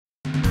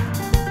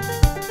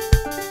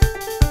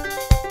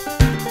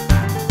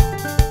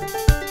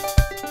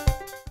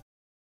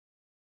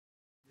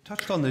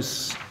touched on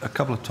this a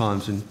couple of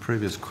times in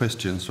previous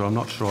questions, so I'm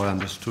not sure I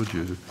understood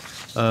you.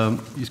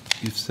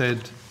 You've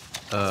said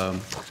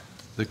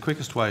the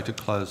quickest way to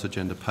close the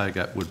gender pay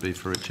gap would be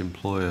for each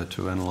employer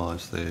to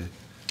analyse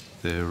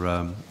their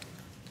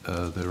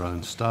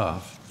own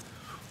staff.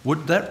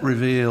 Would that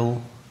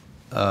reveal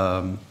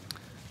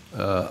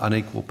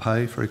unequal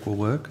pay for equal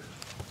work?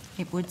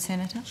 It would,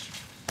 Senator.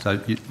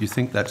 So you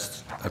think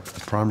that's a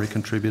primary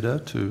contributor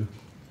to...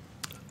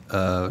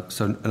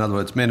 so in other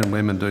words, men and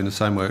women doing the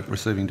same work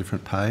receiving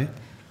different pay?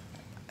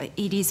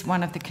 It is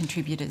one of the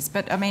contributors,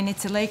 but I mean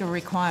it's a legal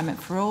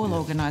requirement for all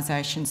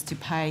organisations to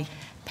pay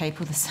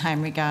people the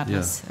same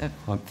regardless of...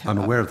 I'm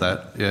aware of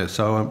that, yeah,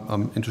 so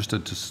I'm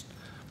interested to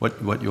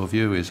what your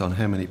view is on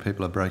how many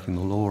people are breaking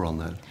the law on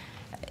that.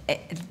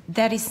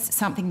 That is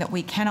something that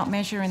we cannot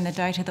measure in the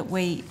data that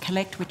we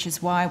collect, which is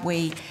why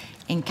we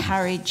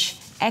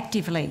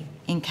actively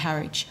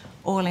encourage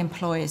all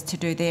employers to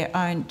do their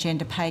own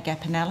gender pay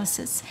gap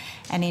analysis.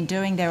 And in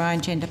doing their own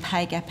gender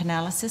pay gap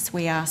analysis,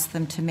 we ask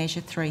them to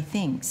measure three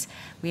things.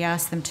 We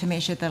ask them to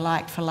measure the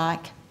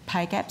like-for-like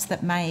pay gaps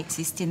that may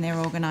exist in their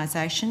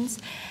organisations.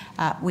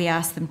 We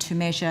ask them to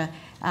measure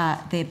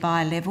their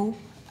bi-level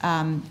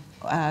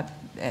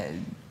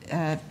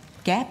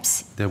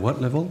gaps. Their what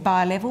level?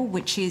 Bi-level,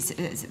 which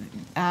is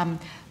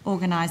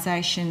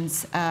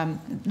organisations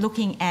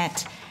looking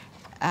at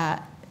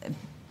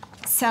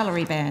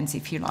salary bands,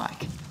 if you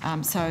like,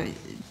 so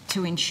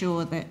to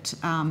ensure that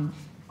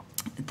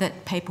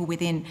that people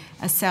within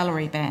a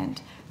salary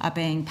band are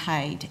being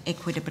paid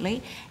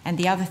equitably. And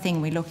the other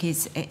thing we look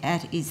is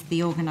the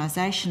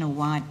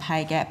organisational-wide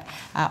pay gap,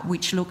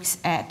 which looks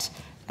at,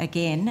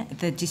 again,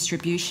 the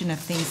distribution of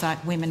things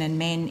like women and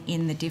men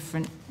in the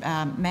different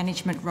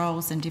management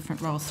roles and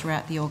different roles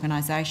throughout the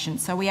organisation.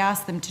 So we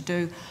ask them to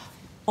do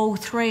all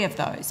three of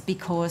those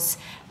because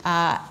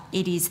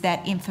it is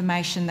that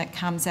information that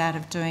comes out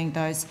of doing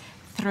those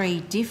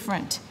three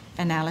different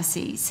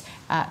analyses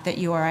that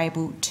you are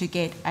able to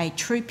get a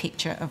true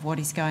picture of what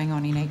is going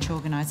on in each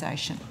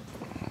organisation.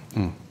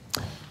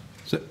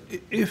 So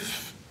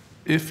if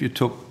you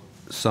took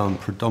some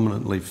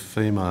predominantly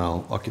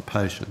female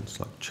occupations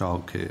like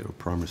childcare or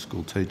primary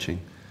school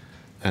teaching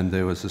and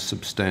there was a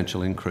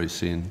substantial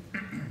increase in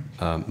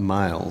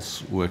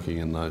males working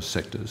in those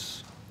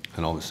sectors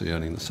and obviously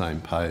earning the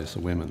same pay as the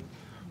women,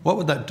 what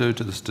would that do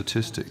to the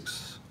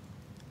statistics?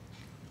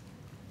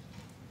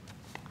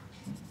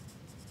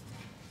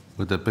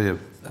 Would there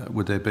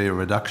be a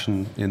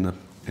reduction in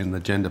the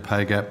gender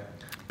pay gap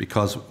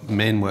because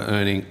men were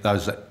earning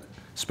those,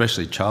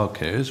 especially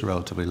childcare is a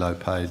relatively low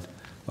paid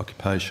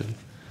occupation?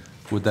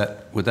 Would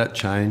that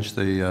change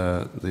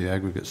the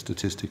aggregate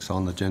statistics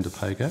on the gender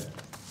pay gap?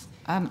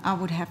 I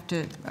would have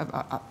to,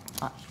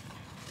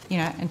 you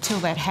know, until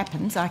that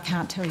happens, I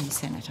can't tell you,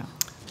 Senator.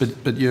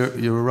 But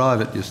you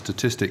arrive at your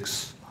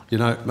statistics. You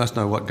must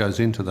know what goes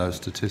into those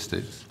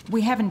statistics.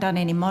 We haven't done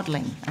any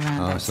modelling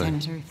around that,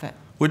 Senator. If that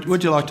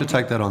would you like to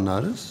take that on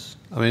notice?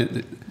 I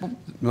mean,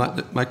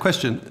 my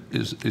question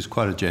is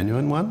quite a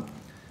genuine one.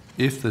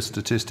 If the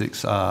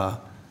statistics are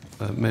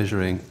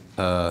measuring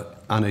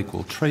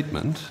unequal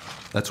treatment,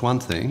 that's one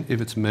thing. If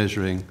it's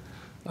measuring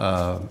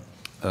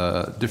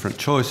different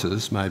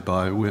choices made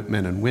by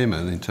men and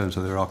women in terms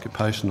of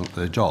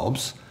their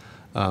jobs,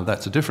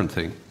 that's a different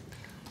thing.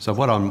 So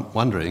what I'm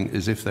wondering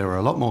is if there were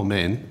a lot more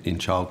men in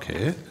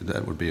childcare,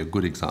 that would be a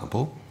good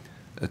example.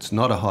 It's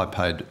not a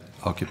high-paid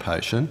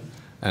occupation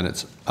and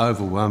it's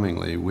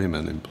overwhelmingly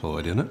women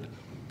employed in it.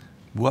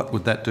 What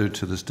would that do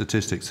to the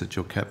statistics that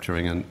you're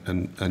capturing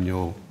and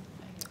your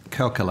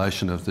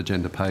calculation of the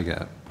gender pay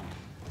gap?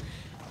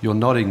 You're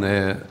nodding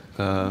there.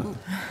 I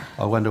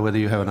wonder whether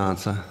you have an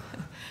answer.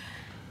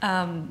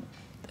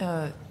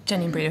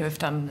 Jenny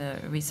Breedhoft, I'm the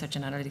Research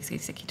and Analytics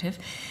Executive.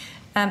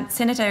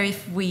 Senator,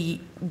 if we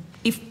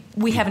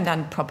haven't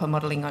done proper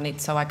modelling on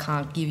it, so I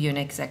can't give you an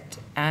exact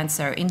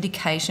answer.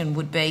 Indication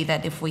would be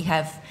that if we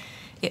have,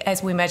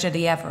 as we measure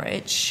the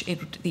average,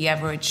 the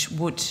average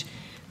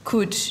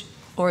could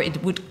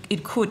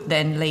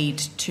then lead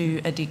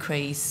to a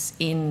decrease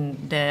in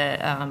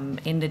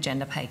the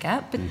gender pay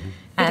gap.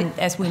 And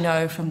as we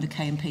know from the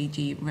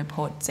KMPG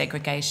report,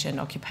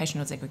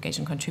 occupational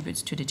segregation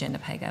contributes to the gender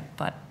pay gap.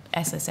 But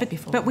as I said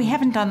before, but we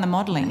haven't done the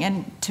modelling,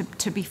 and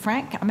to be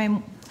frank, I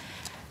mean,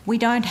 we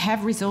don't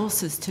have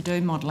resources to do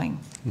modelling.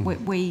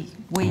 We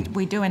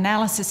do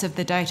analysis of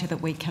the data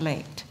that we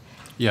collect.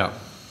 Yeah,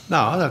 no,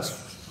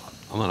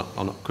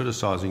 I'm not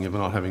criticising you for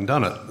not having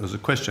done it. There's a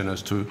question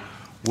as to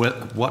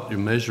what you're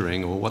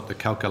measuring or what the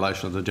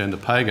calculation of the gender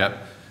pay gap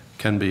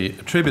can be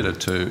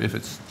attributed to. If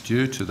it's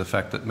due to the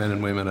fact that men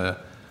and women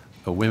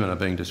are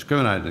being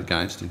discriminated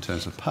against in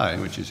terms of pay,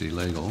 which is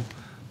illegal,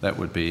 that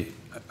would be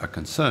a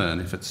concern.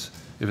 If it's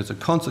a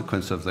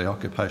consequence of the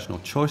occupational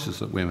choices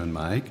that women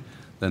make,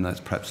 then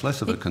that's perhaps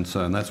less of a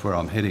concern. That's where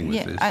I'm heading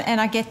with this.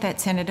 And I get that,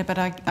 Senator, but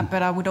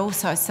I would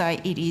also say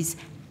it is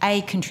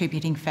a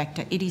contributing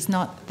factor. It is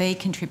not the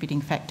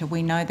contributing factor.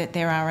 We know that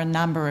there are a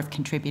number of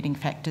contributing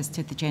factors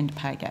to the gender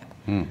pay gap.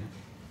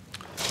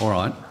 All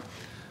right.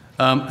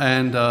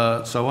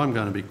 So I'm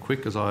going to be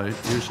quick, as I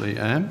usually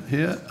am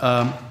here.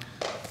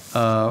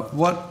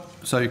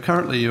 So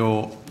currently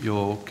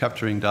you're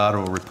capturing data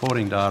or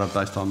reporting data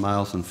based on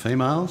males and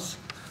females.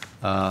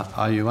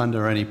 Are you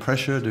under any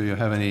pressure? Do you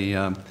have any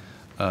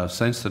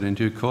sense that in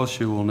due course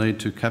you will need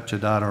to capture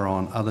data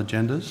on other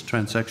genders,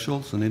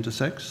 transsexuals and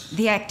intersex?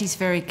 The Act is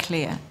very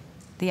clear.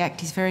 The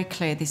Act is very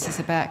clear. This is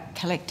about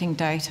collecting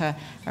data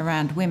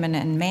around women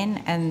and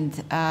men, and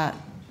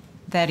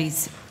that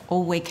is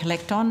all we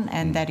collect on,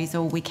 and that is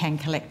all we can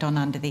collect on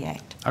under the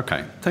Act.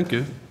 Okay, thank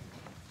you.